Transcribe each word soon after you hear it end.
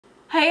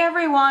Hey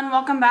everyone,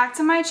 welcome back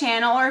to my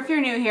channel, or if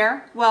you're new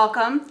here,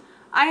 welcome.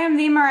 I am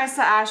the Marisa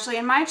Ashley,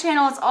 and my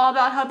channel is all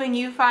about helping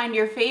you find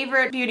your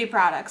favorite beauty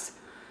products.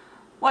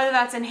 Whether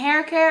that's in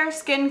hair care,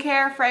 skin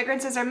care,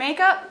 fragrances, or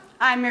makeup,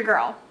 I'm your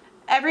girl.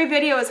 Every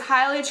video is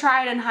highly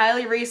tried and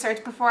highly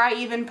researched before I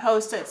even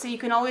post it, so you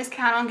can always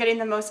count on getting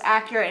the most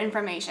accurate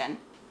information.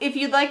 If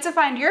you'd like to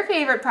find your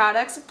favorite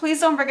products, please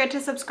don't forget to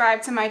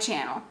subscribe to my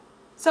channel.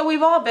 So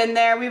we've all been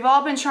there, we've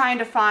all been trying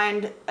to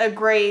find a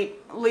great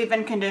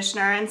leave-in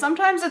conditioner, and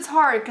sometimes it's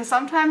hard because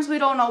sometimes we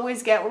don't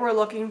always get what we're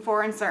looking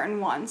for in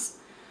certain ones.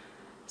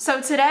 So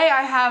today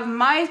I have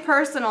my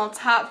personal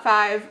top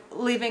 5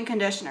 leave-in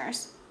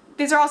conditioners.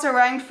 These are also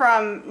ranked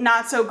from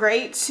not so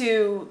great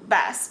to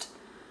best.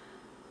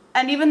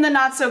 And even the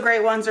not so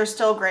great ones are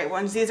still great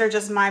ones. These are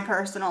just my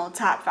personal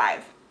top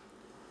 5.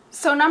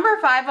 So number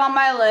 5 on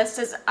my list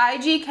is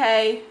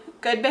IGK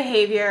Good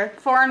Behavior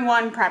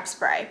 4-in-1 Prep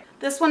Spray.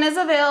 This one is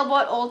available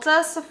at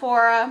Ulta,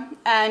 Sephora,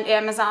 and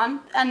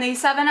Amazon, and the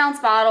 7-ounce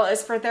bottle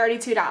is for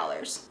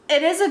 $32.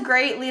 It is a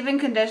great leave-in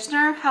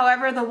conditioner.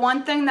 However, the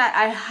one thing that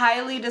I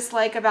highly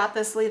dislike about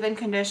this leave-in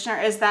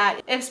conditioner is that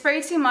if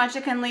sprayed too much,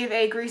 it can leave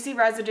a greasy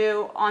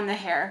residue on the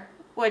hair,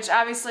 which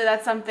obviously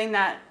that's something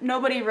that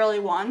nobody really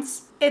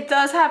wants. It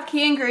does have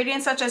key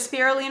ingredients such as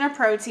spirulina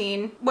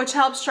protein, which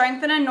helps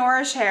strengthen and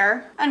nourish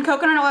hair, and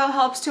coconut oil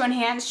helps to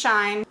enhance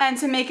shine and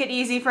to make it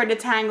easy for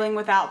detangling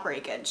without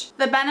breakage.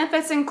 The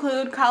benefits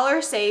include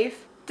color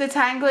safe,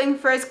 detangling,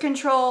 frizz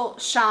control,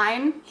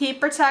 shine,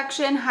 heat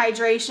protection,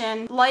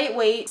 hydration,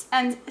 lightweight,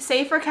 and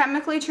safe for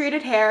chemically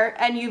treated hair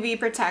and UV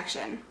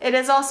protection. It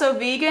is also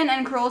vegan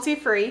and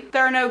cruelty-free.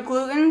 There are no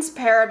glutens,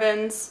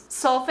 parabens,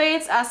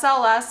 sulfates,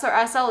 SLS or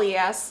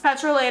SLES,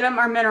 petrolatum,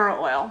 or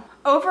mineral oil.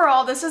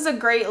 Overall, this is a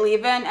great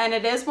leave-in and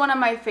it is one of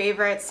my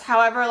favorites.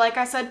 However, like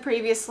I said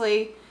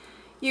previously,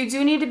 you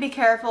do need to be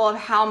careful of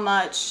how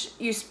much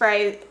you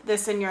spray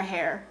this in your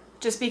hair,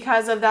 just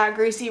because of that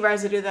greasy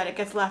residue that it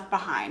gets left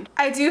behind.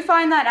 I do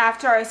find that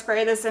after I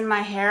spray this in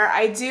my hair,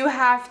 I do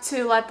have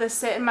to let this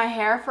sit in my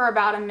hair for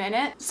about a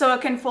minute so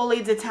it can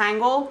fully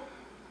detangle.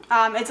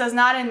 It does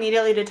not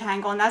immediately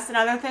detangle, and that's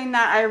another thing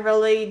that I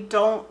really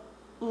don't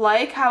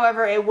like.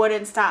 However, it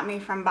wouldn't stop me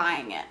from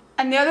buying it.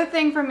 And the other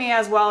thing for me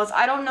as well is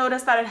I don't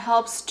notice that it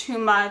helps too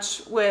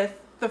much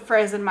with the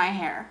frizz in my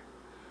hair.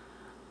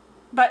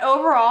 But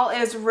overall, it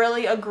is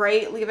really a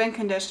great leave-in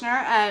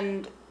conditioner,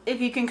 and if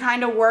you can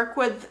kind of work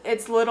with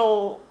its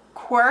little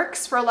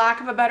quirks, for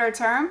lack of a better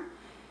term,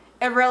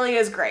 it really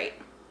is great.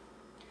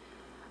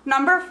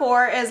 Number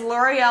 4 is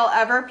L'Oreal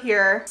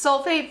EverPure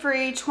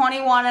Sulfate-Free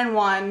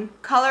 21-in-1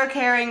 Color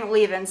Caring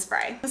Leave-In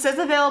Spray. This is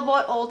available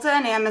at Ulta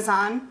and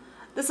Amazon.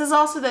 This is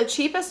also the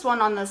cheapest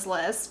one on this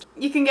list.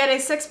 You can get a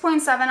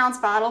 6.7-ounce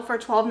bottle for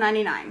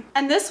 $12.99.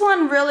 And this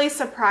one really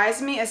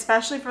surprised me,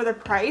 especially for the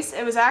price.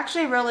 It was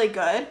actually really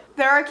good.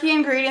 There are key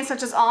ingredients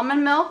such as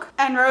almond milk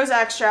and rose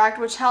extract,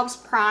 which helps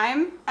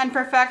prime and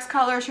perfects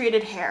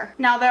color-treated hair.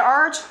 Now, there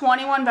are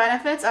 21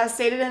 benefits as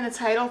stated in the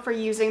title for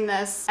using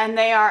this, and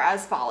they are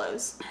as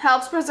follows.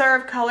 Helps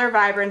preserve color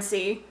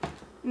vibrancy,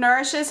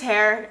 nourishes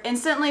hair,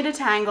 instantly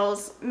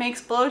detangles,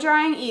 makes blow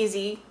drying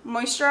easy,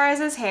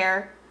 moisturizes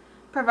hair,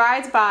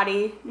 provides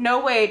body, no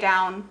weigh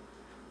down,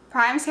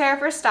 primes hair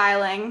for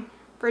styling,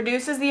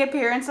 reduces the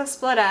appearance of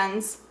split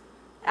ends,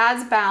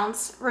 adds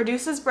bounce,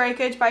 reduces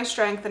breakage by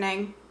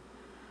strengthening,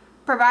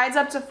 provides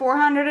up to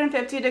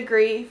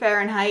 450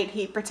 Fahrenheit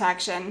heat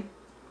protection,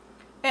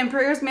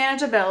 improves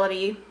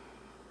manageability,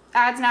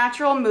 adds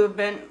natural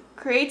movement,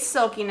 creates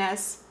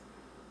silkiness,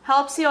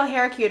 helps heal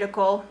hair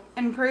cuticle,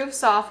 improves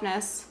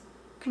softness,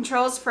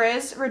 controls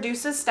frizz,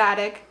 reduces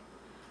static,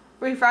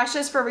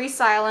 refreshes for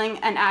restyling,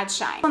 and adds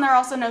shine. And there are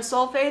also no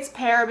sulfates,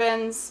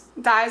 parabens,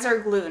 dyes, or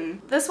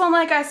gluten. This one,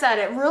 like I said,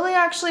 it really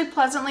actually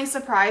pleasantly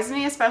surprised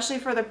me, especially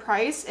for the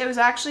price. It was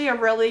actually a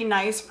really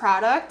nice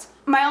product.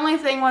 My only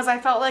thing was I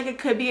felt like it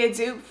could be a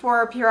dupe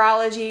for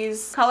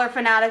Pureology's Color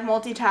Fanatic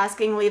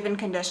Multitasking Leave-In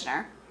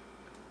Conditioner.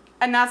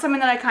 And that's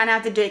something that I kind of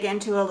have to dig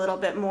into a little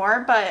bit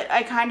more, but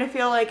I kind of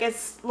feel like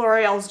it's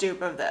L'Oreal's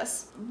dupe of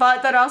this.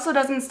 But that also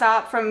doesn't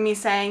stop from me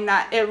saying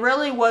that it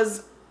really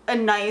was a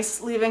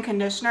nice leave-in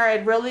conditioner.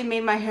 It really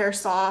made my hair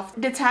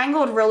soft,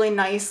 detangled really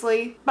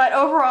nicely, but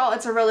overall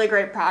it's a really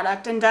great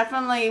product, and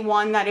definitely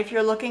one that if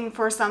you're looking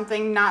for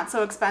something not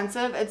so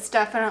expensive, it's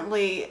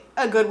definitely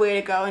a good way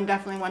to go, and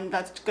definitely one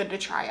that's good to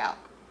try out.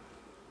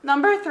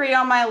 Number 3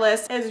 on my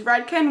list is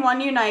Redken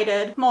One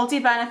United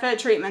Multi-Benefit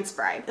Treatment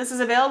Spray. This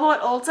is available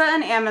at Ulta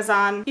and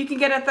Amazon. You can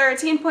get a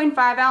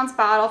 13.5-ounce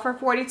bottle for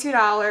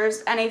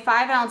 $42 and a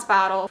 5-ounce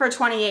bottle for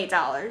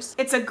 $28.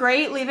 It's a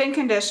great leave-in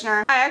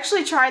conditioner. I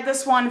actually tried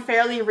this one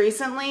fairly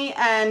recently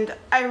and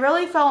I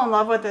really fell in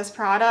love with this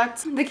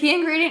product. The key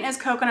ingredient is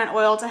coconut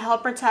oil to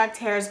help protect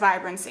hair's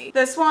vibrancy.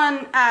 This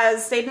one,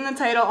 as stated in the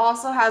title,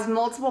 also has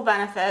multiple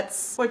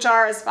benefits, which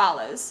are as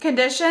follows.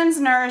 Conditions,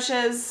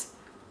 nourishes,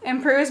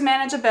 improves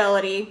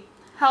manageability,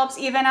 helps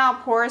even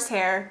out porous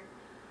hair,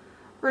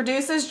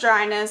 reduces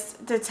dryness,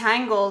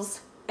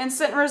 detangles,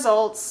 instant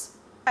results,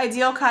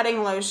 ideal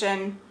cutting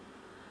lotion,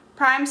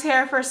 primes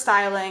hair for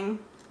styling,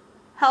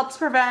 helps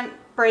prevent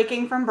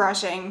breaking from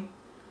brushing,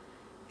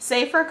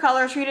 safe for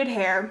color treated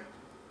hair,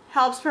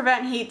 helps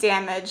prevent heat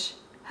damage,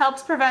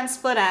 helps prevent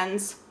split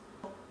ends,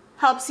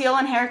 helps seal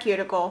in hair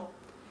cuticle,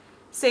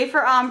 safe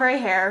for ombre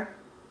hair,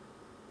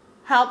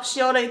 helps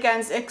shield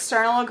against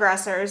external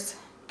aggressors,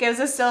 gives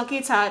a silky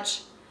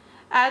touch,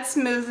 adds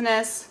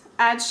smoothness,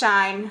 adds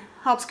shine,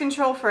 helps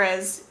control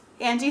frizz,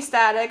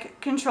 anti-static,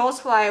 controls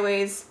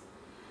flyaways,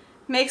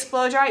 makes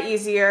blow dry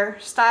easier,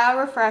 style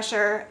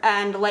refresher,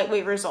 and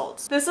lightweight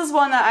results. This is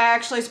one that I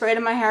actually sprayed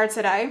in my hair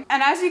today,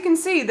 and as you can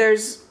see,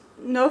 there's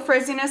no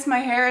frizziness. My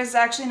hair is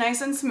actually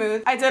nice and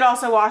smooth. I did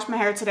also wash my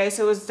hair today,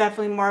 so it was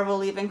definitely more of a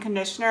leave-in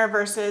conditioner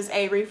versus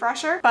a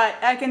refresher, but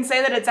I can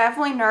say that it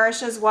definitely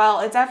nourishes well.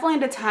 It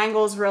definitely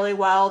detangles really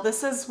well.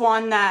 This is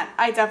one that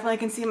I definitely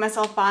can see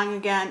myself buying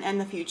again in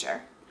the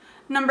future.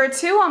 Number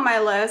 2 on my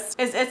list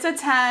is It's a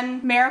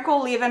 10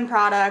 Miracle Leave-In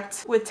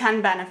product with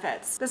 10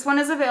 benefits. This one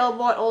is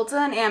available at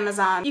Ulta and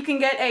Amazon. You can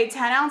get a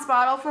 10-ounce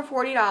bottle for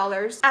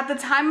 $40. At the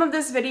time of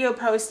this video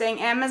posting,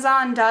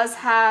 Amazon does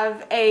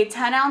have a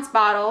 10-ounce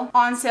bottle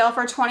on sale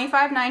for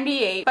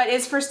 $25.98, but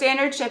is for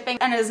standard shipping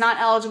and is not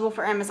eligible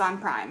for Amazon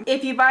Prime.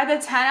 If you buy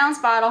the 10-ounce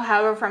bottle,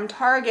 however, from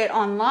Target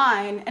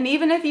online, and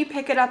even if you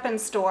pick it up in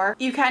store,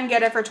 you can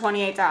get it for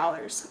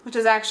 $28, which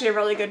is actually a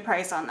really good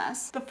price on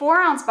this. The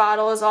 4-ounce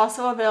bottle is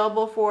also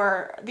available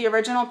for the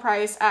original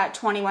price at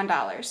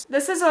 $21.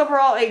 This is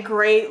overall a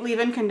great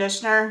leave-in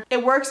conditioner.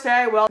 It works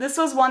very well. This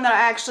was one that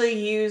I actually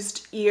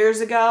used years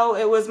ago.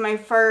 It was my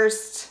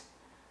first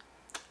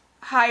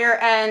higher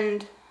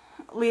end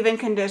leave-in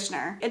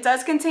conditioner. It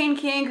does contain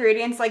key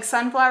ingredients like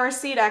sunflower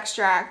seed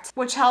extract,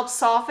 which helps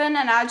soften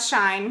and add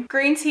shine,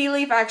 green tea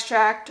leaf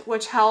extract,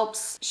 which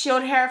helps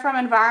shield hair from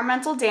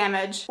environmental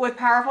damage with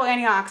powerful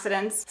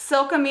antioxidants,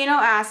 silk amino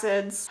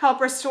acids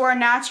help restore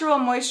natural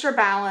moisture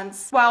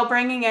balance while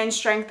bringing in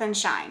strength and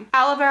shine.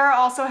 Aloe vera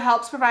also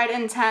helps provide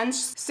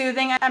intense,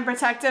 soothing, and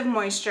protective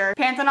moisture.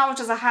 Panthenol, which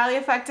is a highly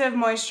effective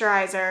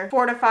moisturizer,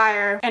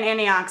 fortifier, and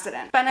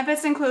antioxidant.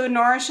 Benefits include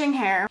nourishing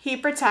hair,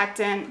 heat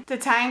protectant,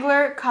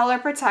 detangler, color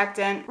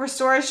protectant,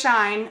 restores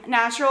shine,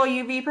 natural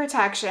UV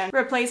protection,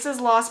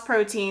 replaces lost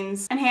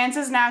proteins,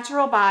 enhances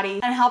natural body,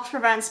 and helps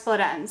prevent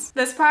split ends.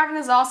 This product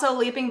is also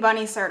Leaping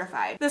Bunny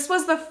certified. This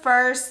was the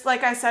first,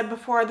 like I said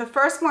before, the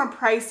first more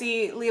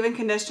pricey leave-in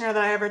conditioner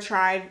that I ever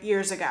tried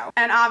years ago.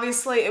 And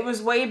obviously it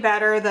was way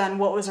better than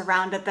what was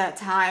around at that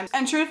time.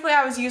 And truthfully,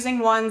 I was using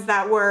ones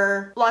that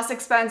were less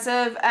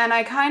expensive, and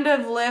I kind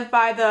of live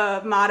by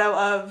the motto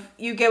of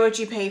you get what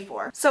you pay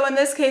for. So in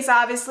this case,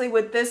 obviously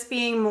with this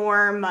being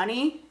more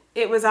money,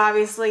 it was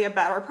obviously a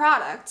better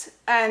product,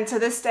 and to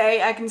this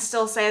day I can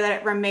still say that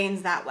it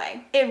remains that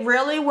way. It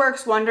really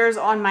works wonders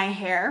on my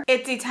hair.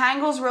 It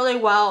detangles really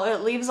well,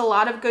 it leaves a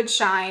lot of good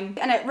shine,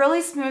 and it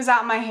really smooths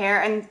out my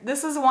hair, and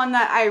this is one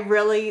that I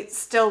really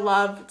still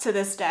love to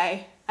this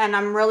day, and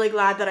I'm really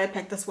glad that I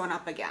picked this one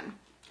up again.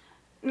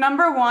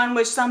 Number 1,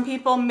 which some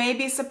people may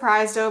be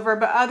surprised over,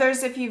 but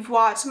others, if you've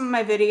watched some of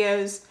my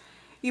videos,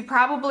 you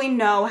probably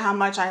know how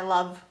much I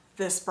love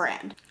this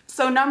brand.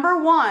 So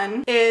number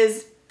 1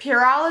 is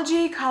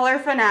Pureology Color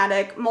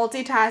Fanatic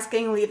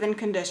Multitasking Leave-In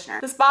Conditioner.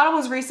 This bottle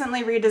was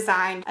recently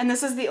redesigned, and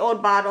this is the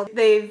old bottle.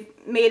 They've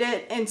made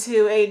it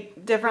into a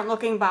different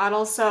looking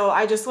bottle, so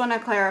I just want to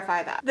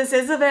clarify that. This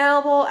is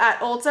available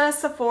at Ulta,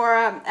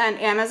 Sephora, and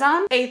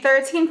Amazon. A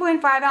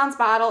 13.5 ounce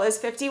bottle is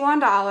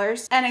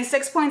 $51, and a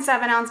 6.7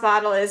 ounce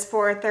bottle is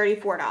for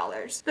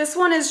 $34. This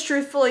one is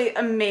truthfully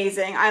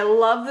amazing. I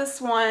love this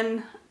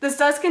one. This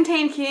does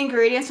contain key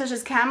ingredients such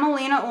as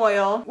camelina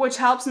oil, which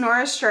helps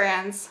nourish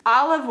strands,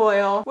 olive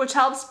oil, which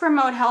helps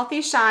promote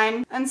healthy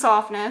shine and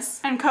softness,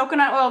 and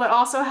coconut oil that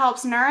also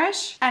helps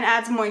nourish and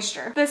adds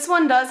moisture. This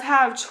one does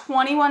have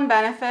 21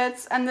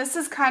 benefits, and this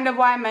is kind of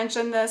why I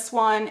mentioned this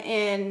one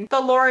in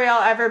the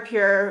L'Oreal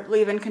EverPure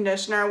leave-in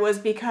conditioner, was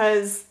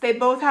because they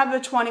both have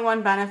the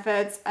 21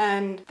 benefits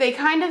and they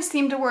kind of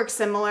seem to work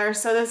similar.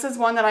 So this is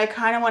one that I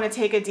kind of want to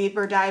take a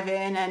deeper dive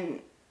in, and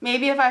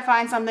maybe if I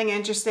find something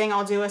interesting,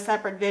 I'll do a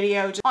separate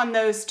video on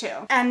those two.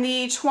 And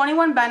the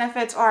 21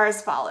 benefits are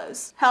as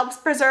follows. Helps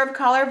preserve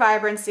color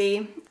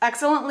vibrancy,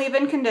 excellent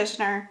leave-in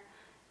conditioner,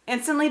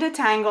 instantly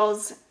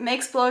detangles,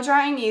 makes blow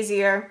drying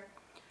easier,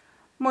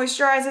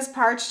 moisturizes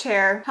parched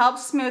hair,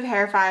 helps smooth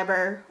hair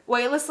fiber,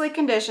 weightlessly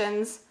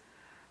conditions,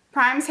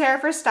 primes hair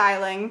for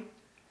styling,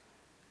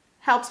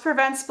 helps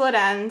prevent split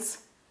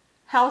ends,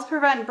 helps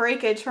prevent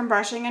breakage from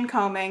brushing and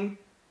combing,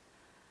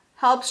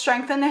 helps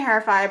strengthen the hair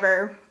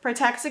fiber,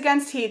 protects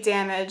against heat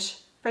damage,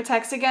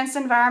 protects against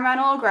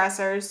environmental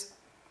aggressors,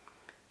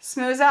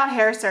 smooths out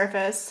hair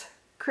surface,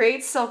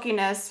 creates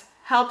silkiness,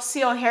 helps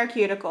seal hair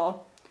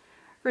cuticle,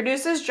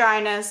 reduces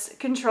dryness,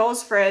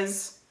 controls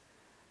frizz,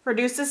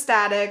 reduces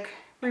static,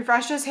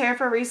 refreshes hair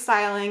for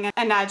restyling,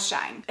 and adds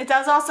shine. It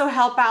does also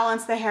help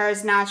balance the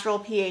hair's natural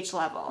pH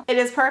level. It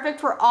is perfect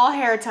for all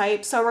hair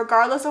types, so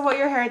regardless of what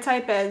your hair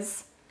type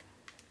is,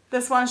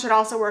 this one should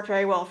also work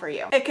very well for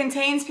you. It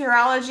contains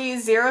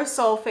Pureology's zero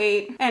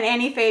sulfate and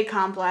anti-fade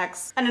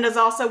complex, and it is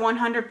also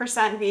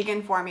 100%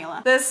 vegan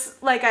formula. This,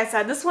 like I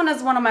said, this one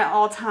is one of my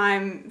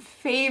all-time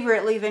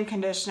favorite leave-in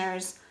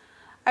conditioners.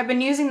 I've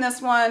been using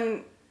this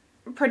one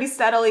pretty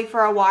steadily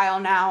for a while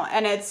now,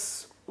 and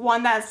it's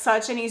one that's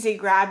such an easy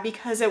grab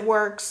because it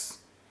works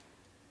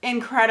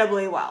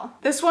incredibly well.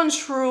 This one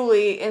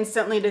truly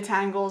instantly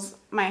detangles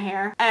my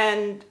hair,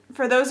 and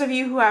for those of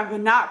you who have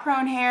knot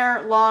prone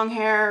hair, long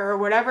hair, or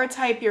whatever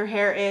type your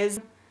hair is,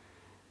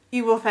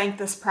 you will thank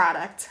this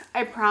product.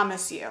 I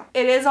promise you.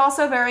 It is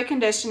also very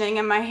conditioning,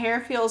 and my hair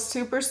feels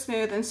super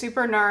smooth and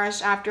super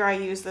nourished after I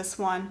use this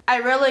one. I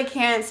really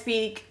can't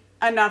speak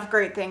enough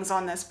great things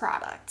on this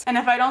product, and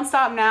if I don't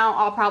stop now,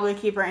 I'll probably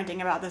keep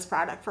ranting about this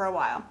product for a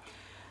while.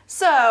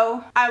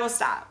 So I will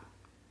stop.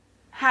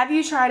 Have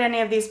you tried any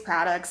of these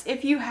products?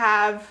 If you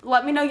have,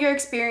 let me know your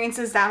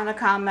experiences down in the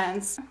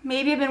comments.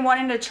 Maybe you've been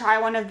wanting to try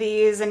one of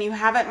these and you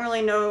haven't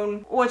really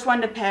known which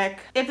one to pick.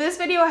 If this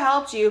video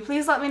helped you,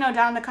 please let me know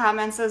down in the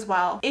comments as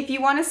well. If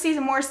you want to see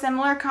more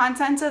similar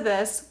content to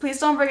this, please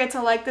don't forget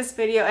to like this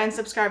video and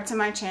subscribe to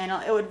my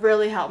channel. It would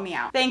really help me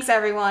out. Thanks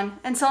everyone.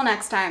 Until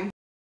next time.